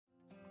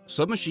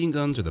Submachine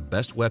guns are the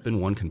best weapon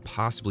one can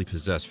possibly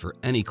possess for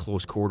any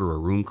close quarter or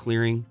room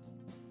clearing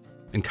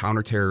and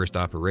counter-terrorist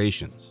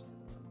operations,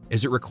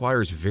 as it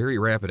requires very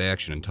rapid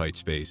action in tight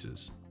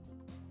spaces.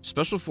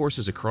 Special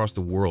forces across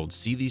the world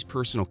see these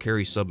personal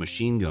carry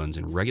submachine guns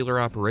in regular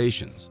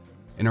operations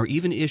and are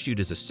even issued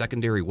as a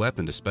secondary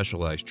weapon to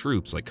specialized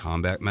troops like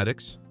combat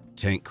medics,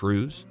 tank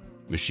crews,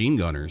 machine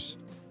gunners,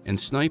 and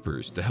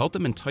snipers to help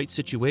them in tight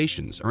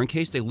situations or in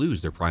case they lose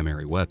their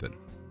primary weapon.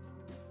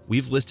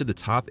 We've listed the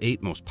top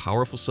 8 most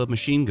powerful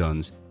submachine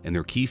guns and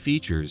their key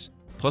features,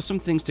 plus some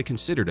things to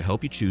consider to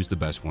help you choose the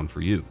best one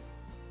for you.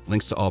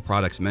 Links to all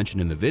products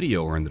mentioned in the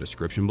video are in the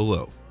description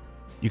below.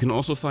 You can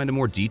also find a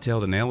more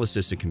detailed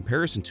analysis and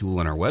comparison tool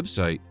on our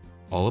website,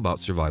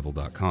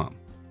 allaboutsurvival.com.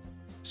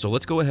 So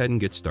let's go ahead and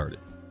get started.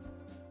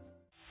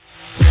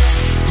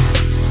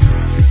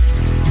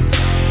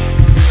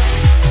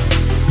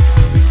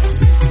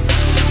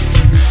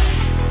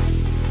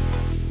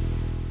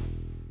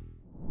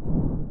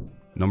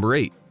 Number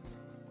 8.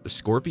 The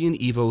Scorpion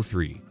Evo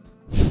 3.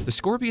 The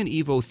Scorpion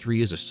Evo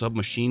 3 is a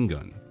submachine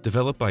gun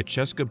developed by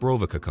Česká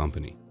Brovka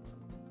company.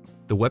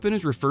 The weapon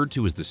is referred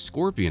to as the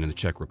Scorpion in the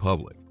Czech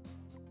Republic.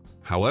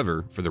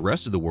 However, for the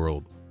rest of the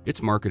world,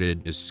 it's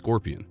marketed as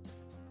Scorpion.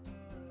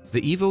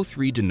 The Evo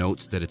 3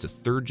 denotes that it's a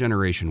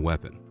third-generation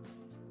weapon.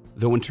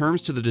 Though in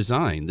terms to the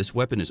design, this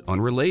weapon is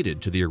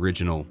unrelated to the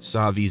original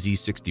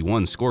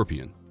SA-VZ61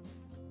 Scorpion.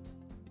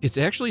 It's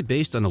actually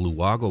based on a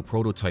Luago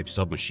prototype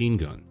submachine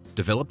gun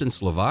developed in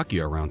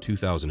Slovakia around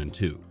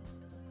 2002.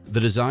 The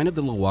design of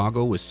the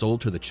Luago was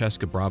sold to the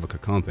Česká Brovka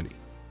company.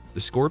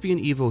 The Scorpion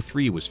Evo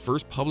 3 was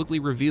first publicly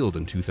revealed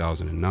in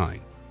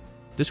 2009.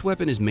 This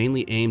weapon is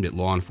mainly aimed at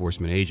law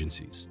enforcement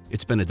agencies.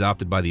 It's been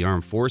adopted by the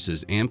armed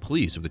forces and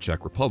police of the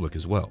Czech Republic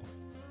as well.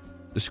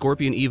 The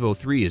Scorpion Evo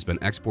 3 has been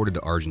exported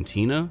to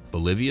Argentina,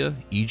 Bolivia,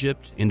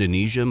 Egypt,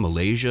 Indonesia,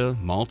 Malaysia,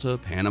 Malta,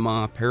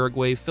 Panama,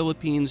 Paraguay,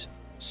 Philippines,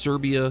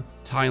 Serbia,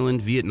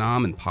 Thailand,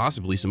 Vietnam, and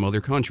possibly some other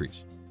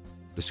countries.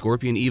 The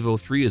Scorpion Evo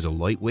 3 is a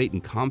lightweight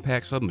and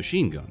compact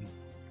submachine gun.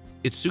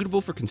 It's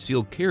suitable for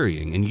concealed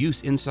carrying and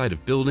use inside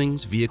of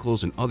buildings,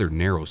 vehicles, and other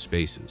narrow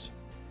spaces.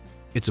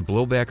 It's a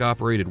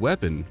blowback-operated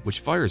weapon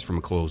which fires from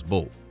a closed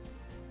bolt.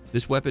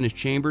 This weapon is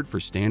chambered for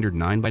standard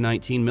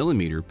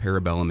 9x19mm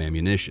parabellum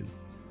ammunition.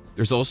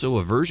 There's also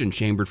a version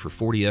chambered for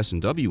 40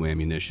 S&W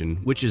ammunition,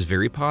 which is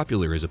very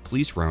popular as a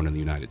police round in the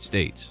United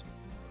States.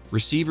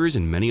 Receivers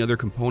and many other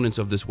components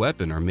of this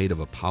weapon are made of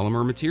a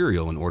polymer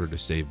material in order to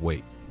save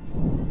weight.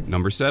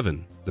 Number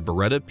 7. The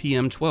Beretta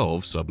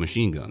PM12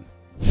 submachine gun.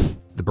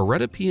 The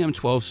Beretta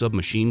PM12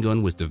 submachine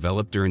gun was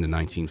developed during the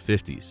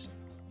 1950s.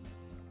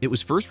 It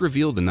was first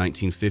revealed in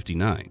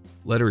 1959.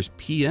 Letters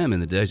PM in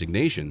the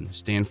designation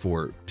stand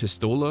for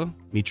Pistola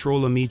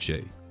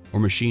Mitragliatrice, or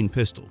machine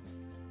pistol.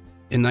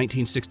 In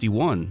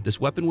 1961, this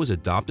weapon was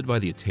adopted by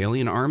the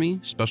Italian Army,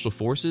 Special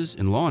Forces,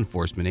 and law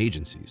enforcement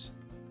agencies.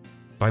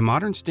 By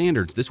modern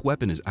standards, this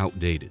weapon is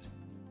outdated,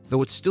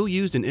 though it's still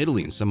used in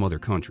Italy and some other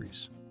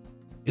countries.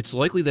 It's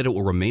likely that it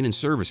will remain in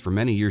service for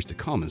many years to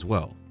come as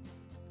well.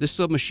 This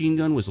submachine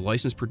gun was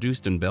licensed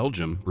produced in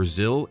Belgium,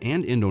 Brazil,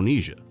 and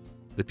Indonesia.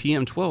 The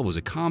PM12 was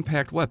a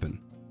compact weapon.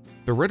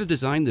 Beretta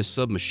designed this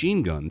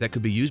submachine gun that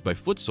could be used by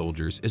foot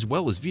soldiers as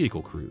well as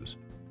vehicle crews.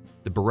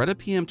 The Beretta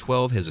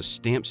PM12 has a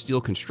stamped steel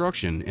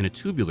construction and a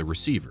tubular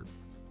receiver.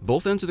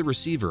 Both ends of the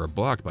receiver are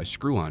blocked by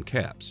screw-on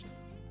caps.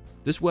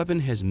 This weapon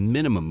has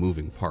minimum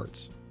moving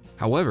parts.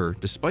 However,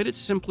 despite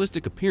its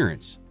simplistic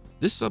appearance,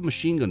 this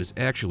submachine gun is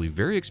actually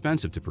very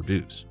expensive to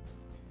produce.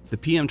 The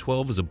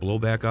PM12 is a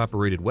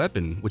blowback-operated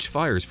weapon which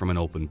fires from an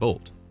open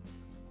bolt.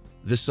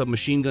 This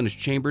submachine gun is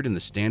chambered in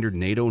the standard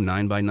NATO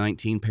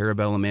 9x19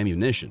 parabellum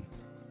ammunition.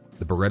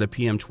 The Beretta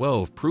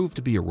PM12 proved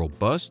to be a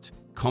robust,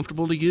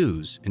 comfortable to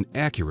use, and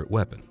accurate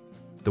weapon.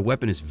 The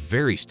weapon is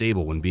very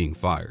stable when being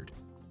fired.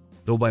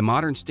 Though by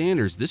modern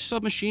standards, this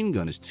submachine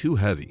gun is too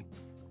heavy.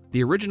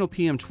 The original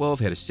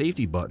PM12 had a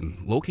safety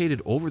button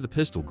located over the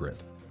pistol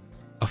grip.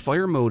 A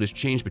fire mode is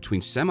changed between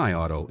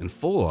semi-auto and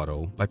full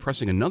auto by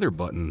pressing another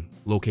button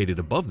located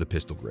above the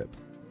pistol grip.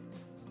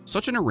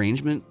 Such an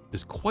arrangement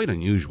is quite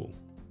unusual.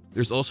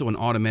 There's also an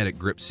automatic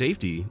grip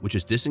safety, which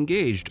is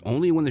disengaged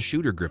only when the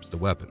shooter grips the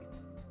weapon.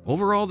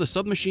 Overall, the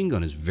submachine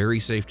gun is very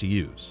safe to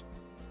use.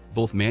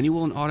 Both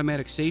manual and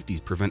automatic safeties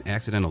prevent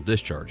accidental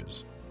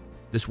discharges.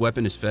 This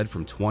weapon is fed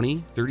from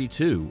 20,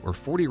 32, or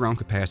 40-round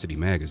capacity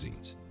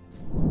magazines.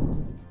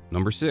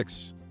 Number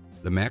 6.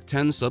 The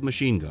MAC-10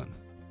 submachine gun.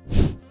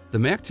 The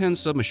MAC-10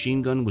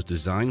 submachine gun was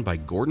designed by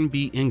Gordon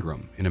B.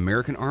 Ingram, an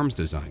American arms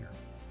designer.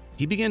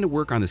 He began to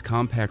work on this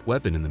compact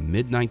weapon in the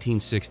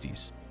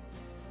mid-1960s.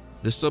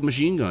 This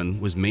submachine gun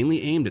was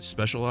mainly aimed at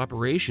special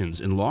operations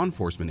and law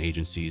enforcement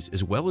agencies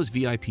as well as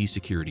VIP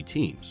security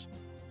teams.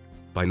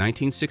 By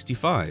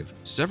 1965,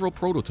 several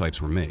prototypes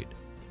were made.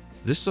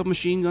 This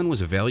submachine gun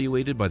was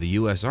evaluated by the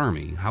U.S.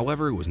 Army,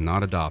 however it was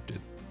not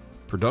adopted.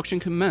 Production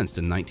commenced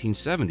in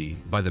 1970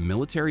 by the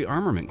Military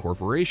Armament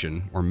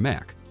Corporation, or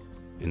MAC.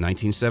 In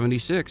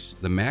 1976,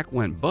 the MAC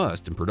went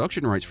bust and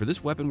production rights for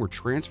this weapon were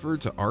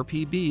transferred to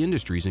RPB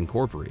Industries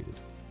Incorporated.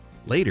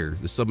 Later,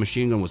 the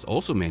submachine gun was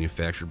also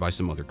manufactured by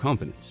some other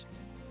companies.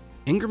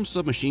 Ingram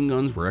submachine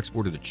guns were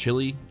exported to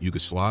Chile,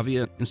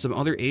 Yugoslavia, and some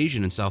other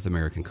Asian and South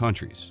American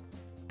countries.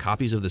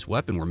 Copies of this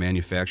weapon were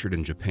manufactured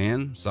in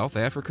Japan, South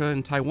Africa,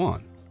 and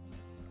Taiwan.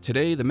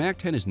 Today, the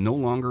MAC-10 is no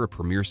longer a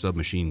premier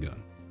submachine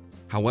gun.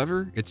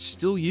 However, it's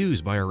still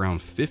used by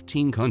around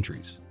 15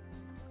 countries.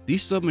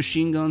 These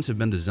submachine guns have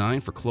been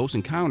designed for close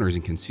encounters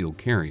and concealed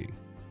carrying.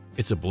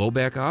 It's a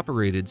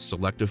blowback-operated,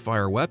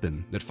 selective-fire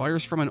weapon that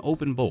fires from an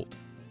open bolt.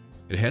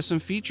 It has some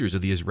features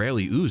of the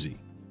Israeli Uzi.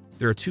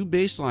 There are two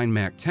baseline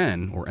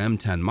MAC-10 or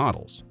M10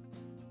 models,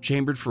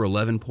 chambered for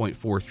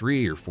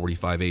 11.43 or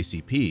 45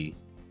 ACP,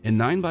 and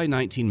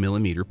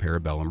 9x19mm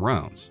parabellum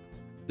rounds.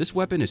 This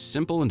weapon is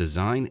simple in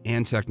design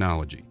and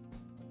technology.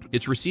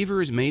 Its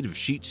receiver is made of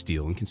sheet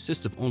steel and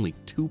consists of only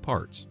two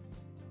parts.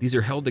 These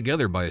are held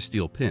together by a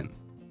steel pin.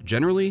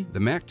 Generally,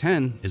 the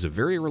MAC-10 is a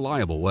very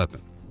reliable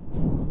weapon.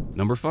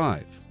 Number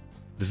 5.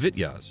 The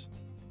Vityaz.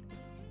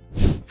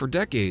 For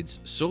decades,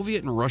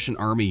 Soviet and Russian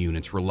army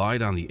units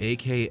relied on the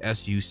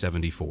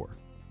AKSU-74.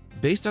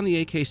 Based on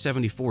the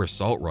AK-74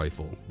 assault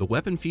rifle, the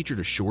weapon featured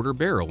a shorter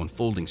barrel and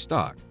folding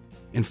stock,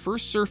 and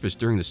first surfaced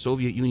during the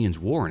Soviet Union's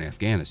war in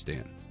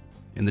Afghanistan.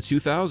 In the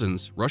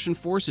 2000s, Russian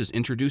forces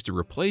introduced a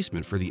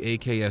replacement for the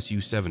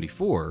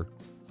AKSU-74,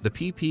 the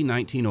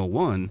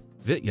PP1901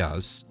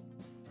 Vityaz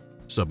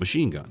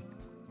submachine gun.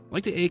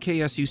 Like the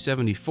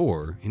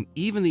AKSU-74 and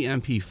even the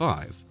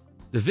MP5,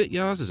 the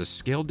Vityaz is a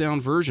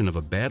scaled-down version of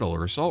a battle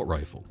or assault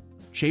rifle,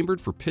 chambered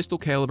for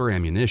pistol-caliber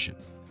ammunition.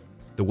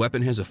 The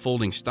weapon has a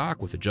folding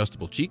stock with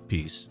adjustable cheek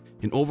piece,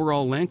 an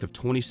overall length of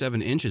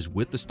 27 inches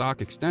with the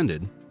stock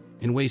extended,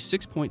 and weighs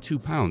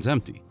 6.2 pounds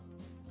empty.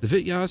 The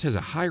Vityaz has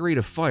a high rate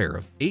of fire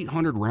of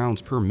 800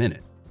 rounds per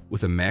minute,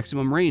 with a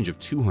maximum range of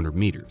 200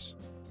 meters.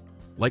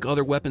 Like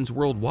other weapons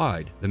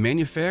worldwide, the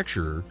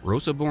manufacturer,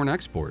 Rosaborn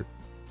Export,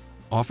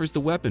 offers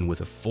the weapon with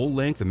a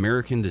full-length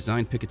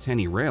American-designed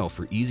Picatinny rail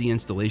for easy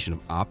installation of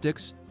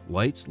optics,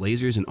 lights,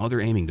 lasers, and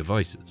other aiming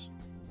devices.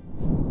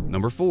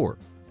 Number 4.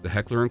 The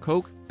Heckler &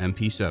 Koch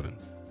MP7.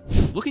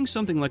 Looking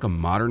something like a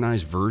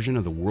modernized version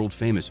of the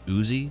world-famous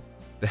Uzi,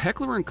 the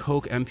Heckler &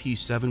 Koch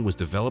MP7 was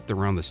developed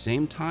around the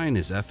same time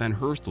as FN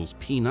Herstal's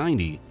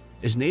P90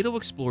 as NATO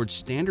explored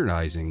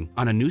standardizing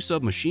on a new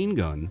submachine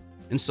gun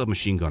and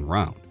submachine gun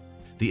round.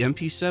 The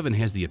MP7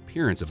 has the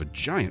appearance of a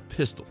giant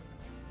pistol,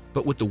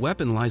 but with the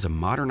weapon lies a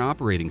modern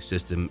operating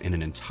system and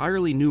an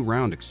entirely new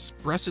round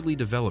expressly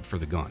developed for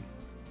the gun.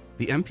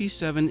 The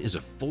MP7 is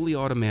a fully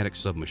automatic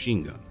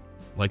submachine gun.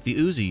 Like the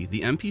Uzi, the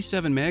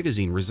MP7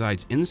 magazine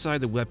resides inside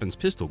the weapon's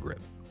pistol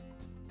grip.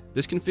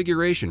 This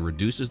configuration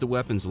reduces the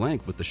weapon's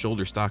length with the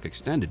shoulder stock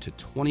extended to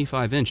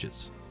 25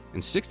 inches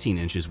and 16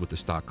 inches with the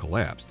stock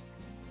collapsed.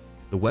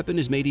 The weapon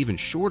is made even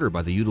shorter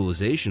by the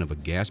utilization of a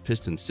gas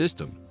piston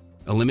system,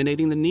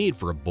 eliminating the need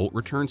for a bolt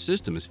return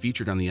system as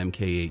featured on the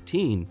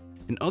Mk18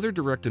 and other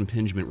direct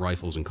impingement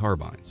rifles and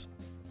carbines.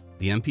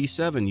 The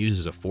MP7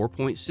 uses a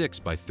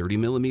 4.6 by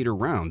 30mm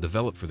round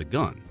developed for the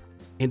gun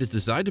and is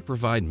designed to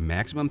provide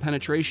maximum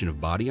penetration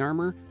of body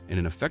armor and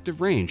an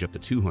effective range up to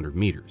 200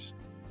 meters.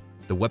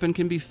 The weapon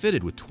can be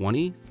fitted with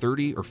 20,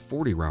 30, or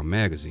 40 round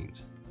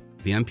magazines.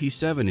 The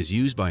MP7 is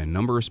used by a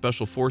number of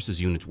Special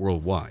Forces units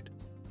worldwide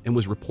and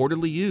was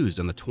reportedly used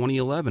on the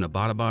 2011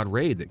 Abbottabad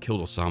raid that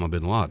killed Osama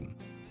bin Laden,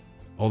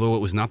 although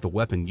it was not the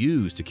weapon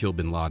used to kill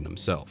bin Laden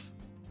himself.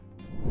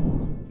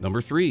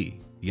 Number 3.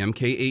 The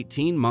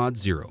Mk18 Mod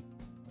 0.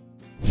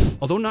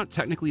 Although not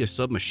technically a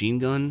submachine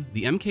gun,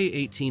 the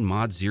Mk18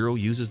 Mod 0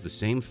 uses the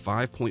same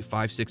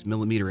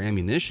 5.56mm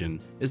ammunition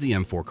as the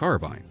M4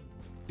 carbine.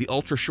 The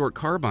ultra-short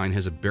carbine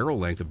has a barrel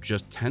length of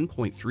just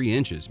 10.3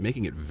 inches,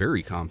 making it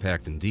very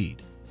compact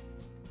indeed.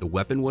 The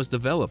weapon was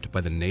developed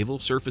by the Naval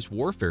Surface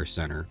Warfare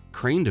Center,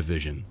 Crane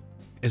Division,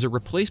 as a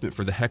replacement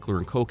for the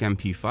Heckler & Koch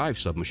MP5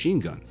 submachine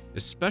gun,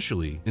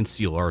 especially in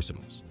SEAL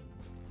arsenals.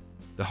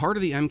 The heart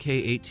of the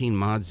Mk18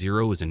 Mod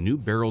 0 is a new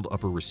barreled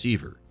upper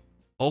receiver,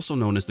 also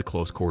known as the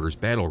Close Quarters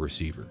Battle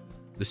Receiver.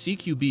 The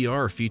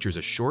CQBR features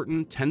a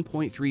shortened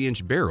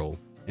 10.3-inch barrel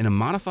and a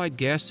modified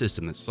gas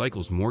system that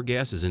cycles more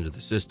gases into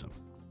the system,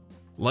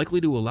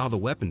 likely to allow the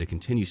weapon to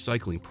continue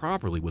cycling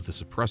properly with the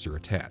suppressor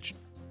attached.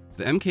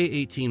 The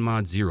Mk18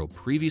 Mod 0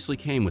 previously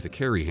came with a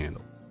carry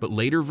handle, but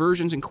later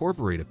versions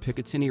incorporate a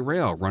Picatinny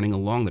rail running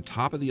along the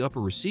top of the upper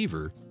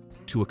receiver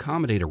to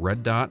accommodate a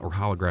red dot or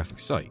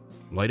holographic sight,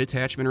 light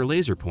attachment, or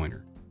laser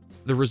pointer.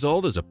 The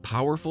result is a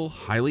powerful,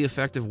 highly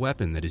effective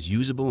weapon that is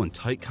usable in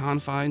tight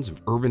confines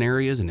of urban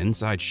areas and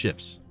inside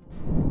ships.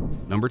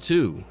 Number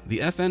 2. The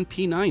FN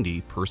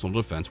P90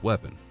 Personal Defense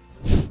Weapon.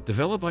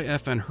 Developed by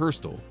FN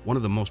Herstal, one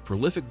of the most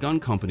prolific gun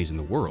companies in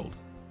the world,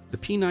 the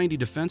P90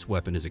 defense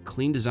weapon is a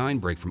clean design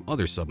break from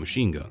other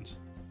submachine guns.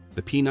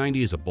 The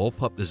P90 is a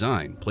bullpup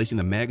design, placing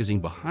the magazine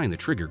behind the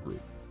trigger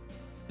group.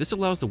 This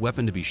allows the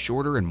weapon to be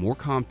shorter and more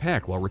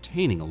compact while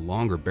retaining a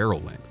longer barrel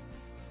length.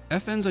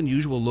 FN's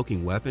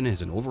unusual-looking weapon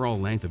has an overall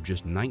length of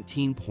just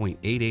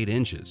 19.88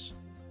 inches,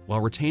 while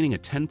retaining a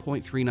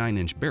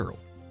 10.39-inch barrel.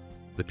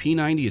 The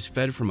P90 is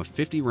fed from a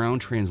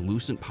 50-round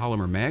translucent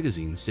polymer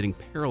magazine sitting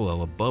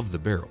parallel above the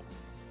barrel.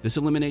 This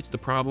eliminates the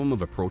problem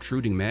of a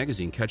protruding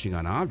magazine catching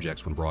on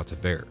objects when brought to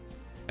bear.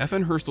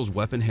 FN Herstal's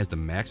weapon has the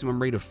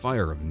maximum rate of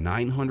fire of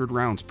 900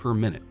 rounds per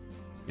minute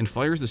and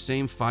fires the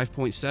same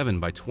 5.7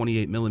 by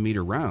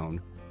 28mm round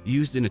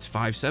used in its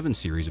 5.7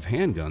 series of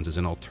handguns as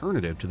an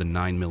alternative to the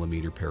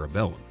 9mm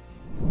Parabellum.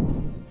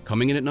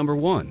 Coming in at number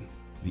 1,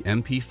 the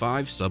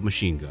MP5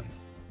 submachine gun.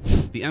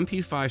 The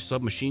MP5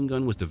 submachine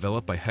gun was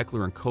developed by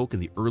Heckler and Koch in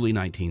the early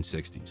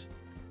 1960s.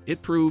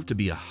 It proved to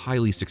be a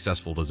highly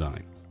successful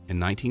design. In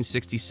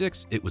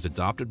 1966, it was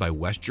adopted by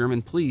West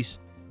German police,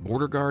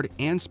 border guard,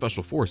 and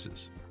special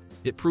forces.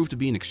 It proved to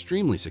be an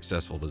extremely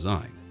successful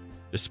design.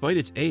 Despite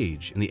its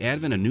age and the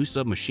advent of new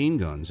submachine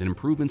guns and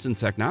improvements in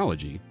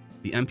technology,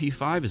 the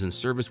MP5 is in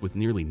service with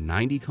nearly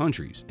 90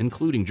 countries,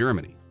 including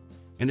Germany,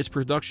 and its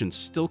production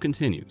still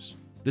continues.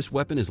 This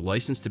weapon is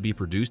licensed to be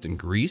produced in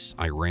Greece,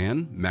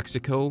 Iran,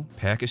 Mexico,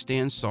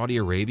 Pakistan, Saudi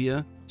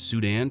Arabia,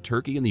 Sudan,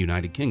 Turkey, and the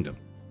United Kingdom.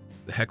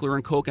 The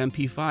Heckler & Koch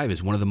MP5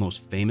 is one of the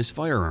most famous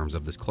firearms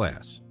of this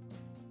class.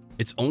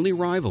 Its only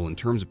rival in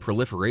terms of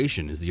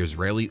proliferation is the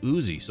Israeli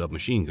Uzi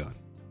submachine gun.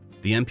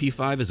 The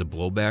MP5 is a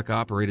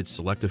blowback-operated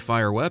selective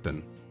fire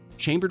weapon,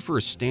 chambered for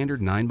a standard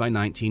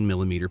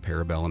 9x19mm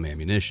Parabellum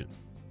ammunition.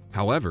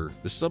 However,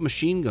 the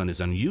submachine gun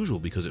is unusual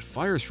because it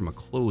fires from a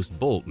closed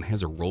bolt and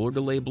has a roller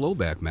delay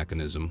blowback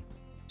mechanism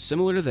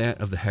similar to that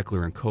of the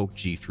Heckler & Koch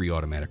G3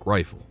 automatic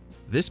rifle.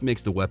 This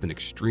makes the weapon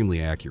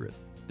extremely accurate.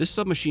 This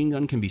submachine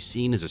gun can be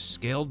seen as a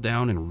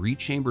scaled-down and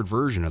rechambered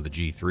version of the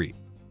G3.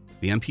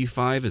 The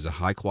MP5 is a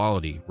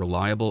high-quality,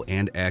 reliable,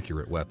 and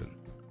accurate weapon.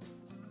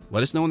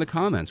 Let us know in the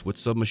comments which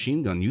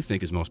submachine gun you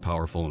think is most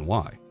powerful and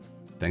why.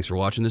 Thanks for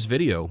watching this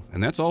video,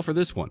 and that's all for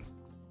this one.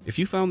 If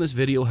you found this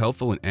video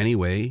helpful in any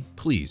way,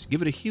 please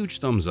give it a huge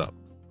thumbs up.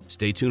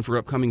 Stay tuned for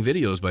upcoming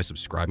videos by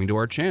subscribing to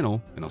our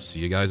channel, and I'll see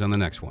you guys on the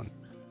next one.